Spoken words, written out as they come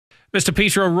Mr.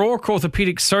 Peter O'Rourke,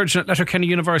 orthopaedic surgeon at Letterkenny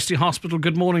University Hospital.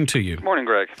 Good morning to you. Good morning,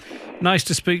 Greg. Nice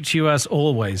to speak to you as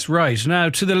always. Right, now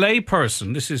to the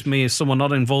layperson, this is me as someone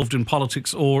not involved in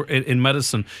politics or in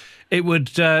medicine, it would,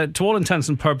 to all intents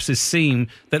and purposes, seem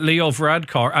that Leo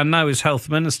Varadkar, and now his health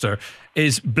minister,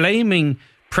 is blaming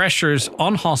pressures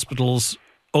on hospitals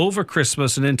over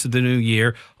Christmas and into the new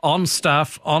year on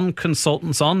staff, on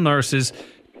consultants, on nurses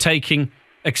taking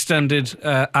extended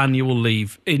annual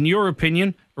leave. In your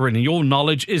opinion, or in your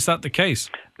knowledge, is that the case?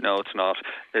 No, it's not.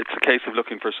 It's a case of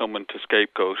looking for someone to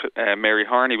scapegoat. Mary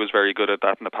Harney was very good at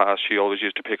that in the past. She always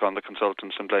used to pick on the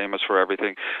consultants and blame us for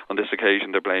everything. On this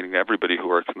occasion, they're blaming everybody who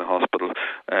works in the hospital,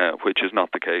 which is not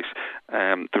the case.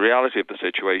 The reality of the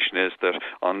situation is that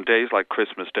on days like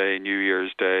Christmas Day, New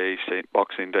Year's Day,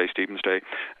 Boxing Day, Stephen's Day,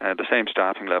 the same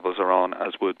staffing levels are on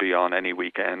as would be on any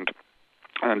weekend.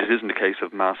 And it isn't a case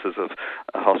of masses of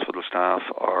hospital staff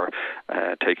are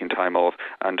taking time off,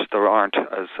 and there aren't,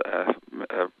 as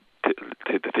the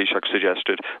Taoiseach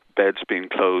suggested, beds being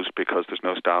closed because there's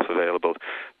no staff available.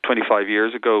 25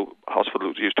 years ago,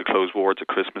 hospitals used to close wards at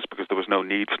Christmas because there was no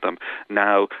need for them.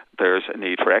 Now there's a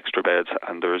need for extra beds,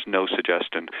 and there is no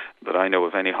suggestion that I know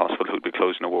of any hospital who'd be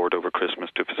closing a ward over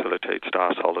Christmas to facilitate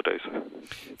staff's holidays.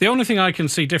 The only thing I can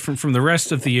see different from the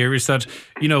rest of the year is that,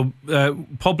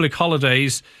 public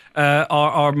holidays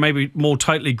are maybe more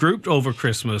tightly grouped over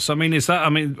Christmas.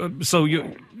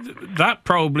 That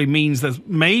probably means there's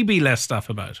maybe less staff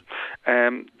about.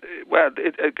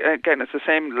 Again, it's the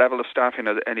same level of staffing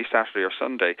as any Saturday or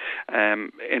Sunday.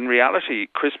 In reality,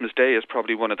 Christmas Day is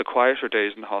probably one of the quieter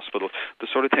days in the hospital. The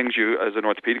sort of things you, as an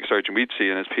orthopaedic surgeon, we'd see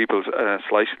is people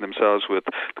slicing themselves with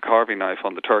the carving knife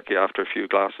on the turkey after a few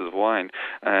glasses of wine.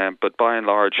 But by and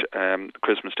large,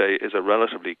 Christmas Day is a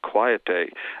relatively quiet day.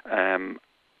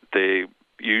 They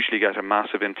usually get a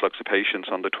massive influx of patients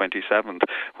on the 27th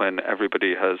when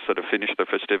everybody has sort of finished their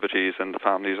festivities and the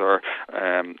families are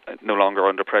no longer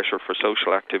under pressure for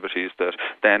social activities.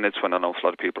 Then it's when an awful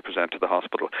lot of people present to the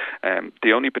hospital.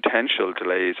 The only potential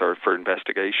delays are for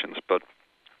investigations, but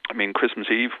Christmas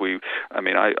Eve,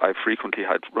 I frequently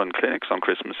had run clinics on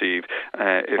Christmas Eve.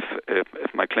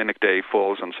 If my clinic day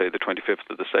falls on, say, the 25th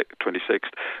or the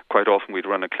 26th, quite often we'd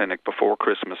run a clinic before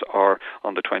Christmas or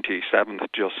on the 27th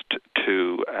just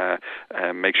to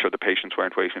make sure the patients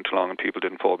weren't waiting too long and people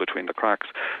didn't fall between the cracks.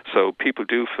 So people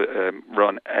do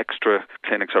run extra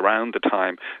clinics around the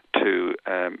time to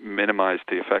minimise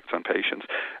the effects on patients.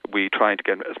 We try to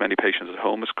get as many patients at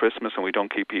home as Christmas, and we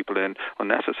don't keep people in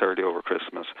unnecessarily over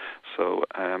Christmas. So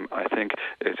I think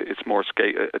it's more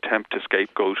attempt to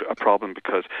scapegoat a problem,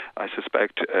 because I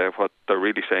suspect what they're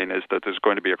really saying is that there's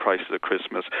going to be a crisis at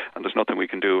Christmas and there's nothing we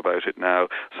can do about it now,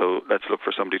 so let's look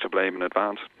for somebody to blame in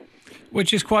advance.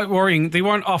 Which is quite worrying. They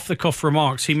weren't off-the-cuff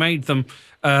remarks. He made them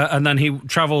and then he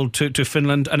travelled to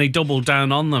Finland and he doubled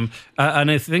down on them.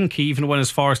 And I think he even went as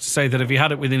far as to say that if he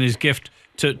had it within his gift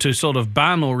to sort of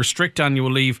ban or restrict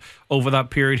annual leave over that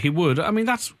period, he would.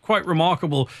 That's quite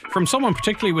remarkable from someone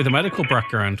particularly with a medical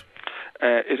background.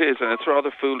 It is, and it's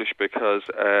rather foolish because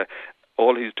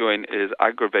all he's doing is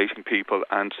aggravating people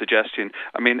and suggesting,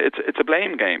 it's a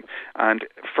blame game. And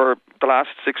for the last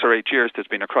 6 or 8 years, there's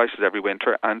been a crisis every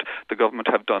winter, and the government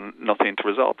have done nothing to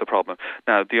resolve the problem.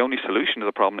 Now, the only solution to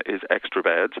the problem is extra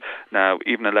beds. Now,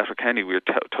 even in Letterkenny, we're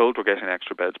told we're getting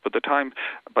extra beds, but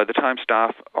by the time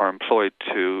staff are employed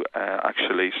to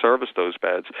actually service those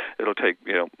beds, it'll take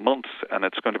months, and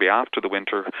it's going to be after the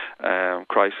winter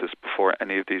crisis before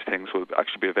any of these things will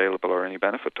actually be available or any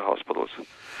benefit to hospitals.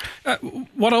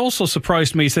 What also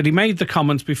surprised me is that he made the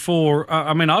comments before.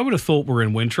 I would have thought we're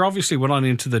in winter. Obviously, we're not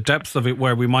into the depth of it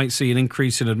where we might see an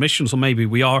increase in admissions, or maybe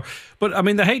we are. But,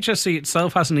 the HSE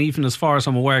itself hasn't even, as far as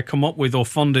I'm aware, come up with or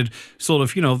funded sort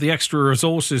of, the extra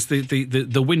resources,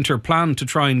 the winter plan to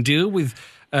try and deal with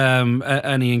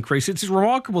any increase. It's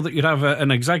remarkable that you'd have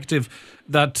an executive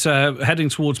that heading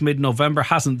towards mid-November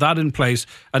hasn't that in place,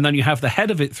 and then you have the head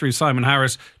of it through Simon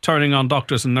Harris turning on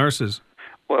doctors and nurses.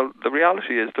 Well, the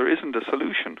reality is there isn't a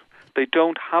solution. They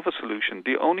don't have a solution.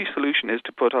 The only solution is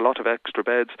to put a lot of extra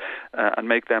beds and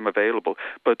make them available.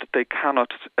 But they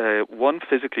cannot, one,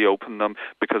 physically open them,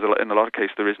 because in a lot of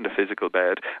cases there isn't a physical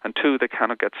bed, and two, they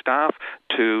cannot get staff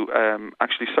to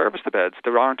actually service the beds.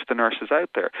 There aren't the nurses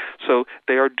out there. So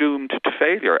they are doomed to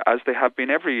failure, as they have been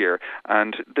every year.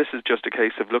 And this is just a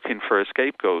case of looking for a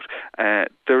scapegoat.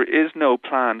 There is no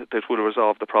plan that will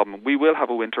resolve the problem. We will have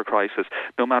a winter crisis,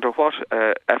 no matter what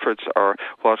efforts or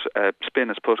what spin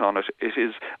is put on it. It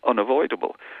is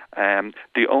unavoidable.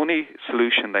 The only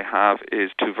solution they have is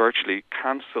to virtually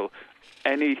cancel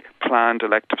any planned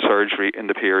elective surgery in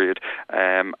the period,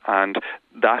 and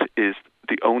that is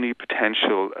the only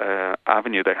potential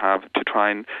avenue they have to try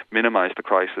and minimise the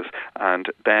crisis. And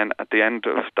then at the end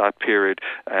of that period,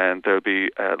 there'll be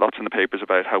lots in the papers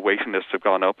about how waiting lists have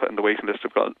gone up, and the waiting lists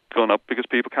have gone up because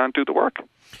people can't do the work.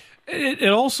 It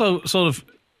also sort of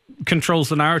controls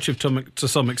the narrative to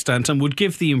some extent and would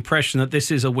give the impression that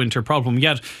this is a winter problem.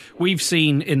 Yet we've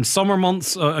seen in summer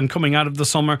months and coming out of the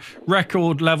summer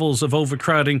record levels of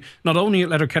overcrowding, not only at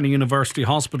Letterkenny University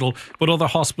Hospital but other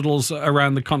hospitals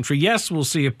around the country. Yes, we'll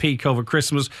see a peak over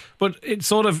Christmas, but it's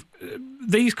sort of,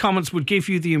 these comments would give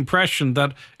you the impression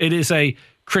that it is a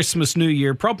Christmas, New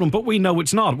Year problem, but we know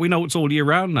it's not. We know it's all year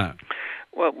round now.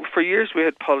 Well, for years we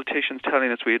had politicians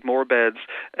telling us we had more beds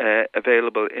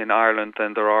available in Ireland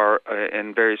than there are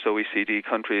in various OECD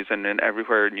countries and in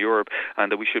everywhere in Europe, and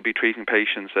that we should be treating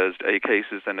patients as day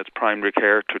cases, and it's primary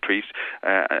care to treat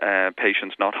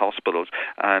patients, not hospitals.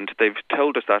 And they've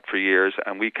told us that for years,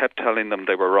 and we kept telling them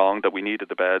they were wrong, that we needed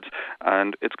the beds,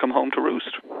 and it's come home to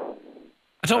roost.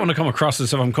 I don't want to come across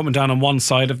as if I'm coming down on one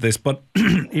side of this, but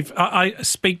if I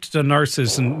speak to the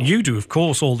nurses, and you do, of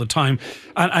course, all the time,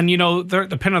 and you know, they're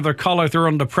at the pin of their collar, they're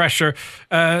under pressure,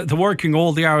 they're working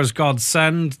all the hours God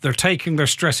send, they're taking their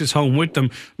stresses home with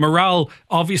them. Morale,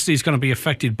 obviously, is going to be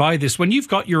affected by this. When you've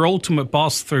got your ultimate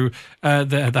boss through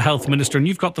the health minister, and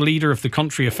you've got the leader of the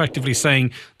country effectively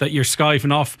saying that you're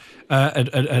skiving off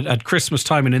at Christmas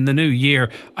time and in the new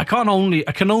year, I can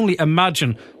only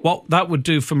imagine what that would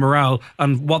do for morale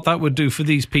and what that would do for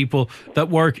these people that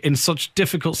work in such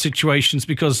difficult situations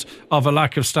because of a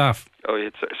lack of staff. Oh,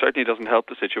 it certainly doesn't help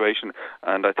the situation,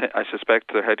 and I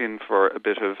suspect they're heading for a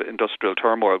bit of industrial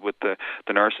turmoil with the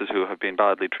nurses who have been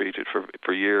badly treated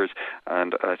for years,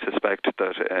 and I suspect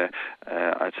that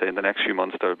I'd say in the next few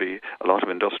months there'll be a lot of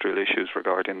industrial issues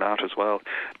regarding that as well.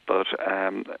 But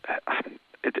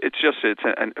it's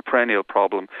a perennial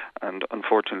problem, and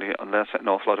unfortunately, unless an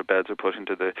awful lot of beds are put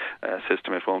into the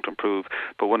system, it won't improve.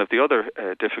 But one of the other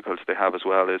difficulties they have as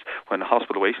well is when the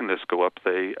hospital waiting lists go up,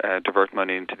 they divert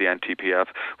money into the NTPF,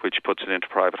 which puts it into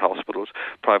private hospitals.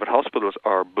 Private hospitals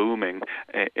are booming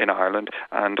in Ireland,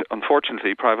 and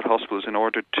unfortunately, private hospitals, in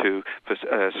order to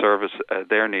service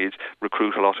their needs,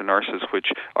 recruit a lot of nurses, which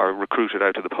are recruited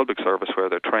out of the public service where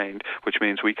they're trained, which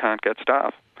means we can't get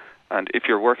staff. And if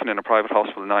you're working in a private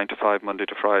hospital 9 to 5, Monday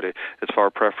to Friday, it's far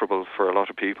preferable for a lot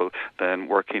of people than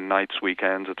working nights,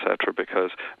 weekends, etc.,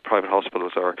 because private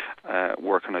hospitals are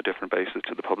work on a different basis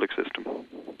to the public system.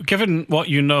 Given what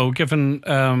you know, given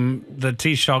the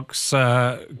Taoiseach's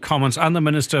comments and the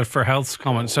Minister for Health's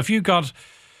comments, have you got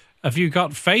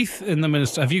faith in the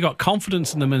Minister? Have you got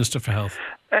confidence in the Minister for Health?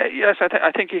 Yes,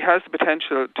 I think he has the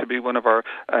potential to be one of our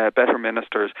better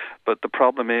ministers, but the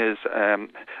problem is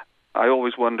I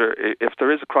always wonder if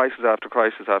there is a crisis after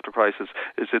crisis after crisis,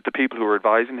 is it the people who are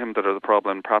advising him that are the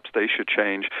problem? Perhaps they should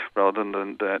change rather than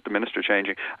the minister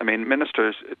changing. I mean,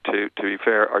 ministers, to be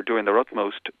fair, are doing their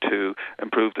utmost to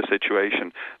improve the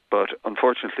situation, but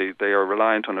unfortunately they are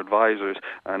reliant on advisors,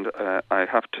 and I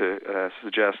have to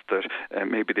suggest that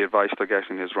maybe the advice they're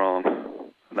getting is wrong.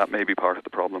 And that may be part of the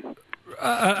problem.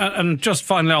 And just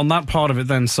finally on that part of it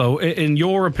then, so in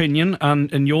your opinion and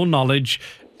in your knowledge,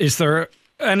 is there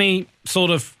any sort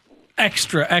of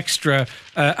extra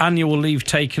annual leave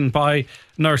taken by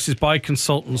nurses, by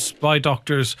consultants, by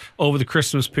doctors over the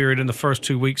Christmas period in the first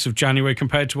 2 weeks of January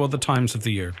compared to other times of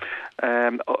the year?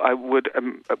 I would,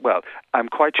 I'm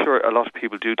quite sure a lot of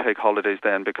people do take holidays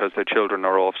then because their children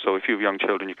are off. So if you have young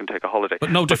children, you can take a holiday.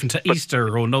 But no different to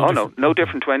Easter or no different? No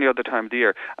different to any other time of the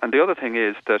year. And the other thing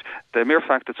is that the mere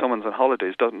fact that someone's on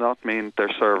holidays does not mean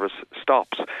their service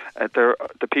stops. The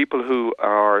people who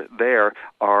are there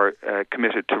are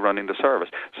committed to running the service.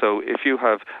 So if you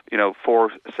have,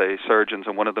 4, say, surgeons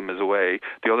and one of them is away,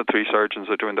 the other 3 surgeons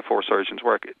are doing the 4 surgeons'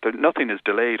 work. Nothing is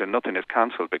delayed and nothing is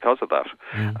cancelled because of that.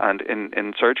 And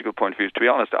in surgical point of view, to be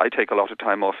honest, I take a lot of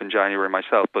time off in January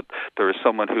myself, but there is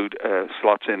someone who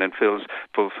slots in and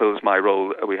fulfills my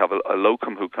role. We have a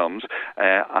locum who comes,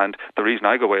 and the reason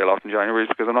I go away a lot in January is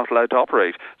because I'm not allowed to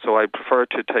operate. So I prefer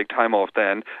to take time off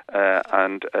then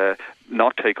and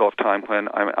not take off time when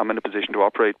I'm in a position to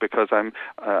operate, because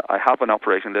I have an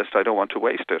operating list. I don't want to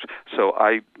waste it. So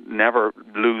I never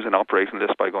lose an operating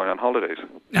list by going on holidays.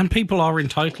 And people are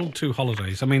entitled to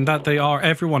holidays. I mean, that they are,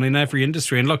 everyone in every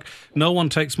industry. And look, no one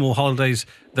takes more holidays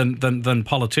than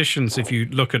politicians if you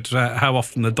look at how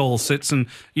often the dole sits. And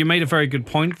you made a very good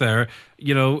point there.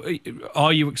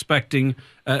 Are you expecting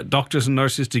doctors and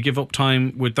nurses to give up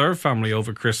time with their family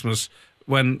over Christmas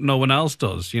when no one else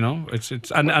does?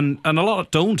 And a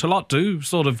lot don't. A lot do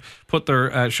sort of put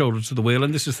their shoulder to the wheel,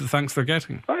 and this is the thanks they're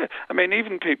getting. Oh, yeah. I mean,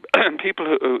 even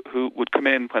people who would come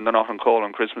in when they're not on call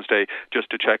on Christmas Day just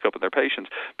to check up on their patients,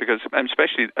 because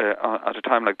especially at a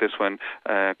time like this when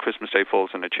Christmas Day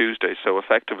falls on a Tuesday, so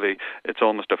effectively it's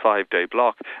almost a 5-day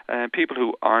block. People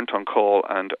who aren't on call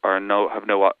and have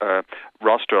no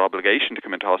roster obligation to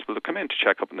come into hospital, to come in to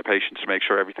check up on the patients to make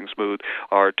sure everything's smooth,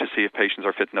 or to see if patients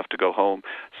are fit enough to go home.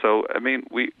 So, I mean,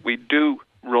 we do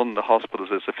run the hospitals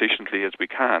as efficiently as we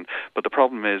can, but the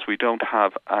problem is we don't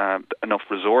have enough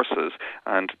resources,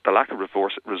 and the lack of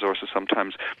resources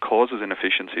sometimes causes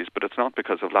inefficiencies, but it's not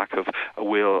because of lack of a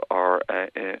will or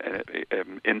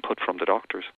input from the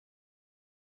doctors.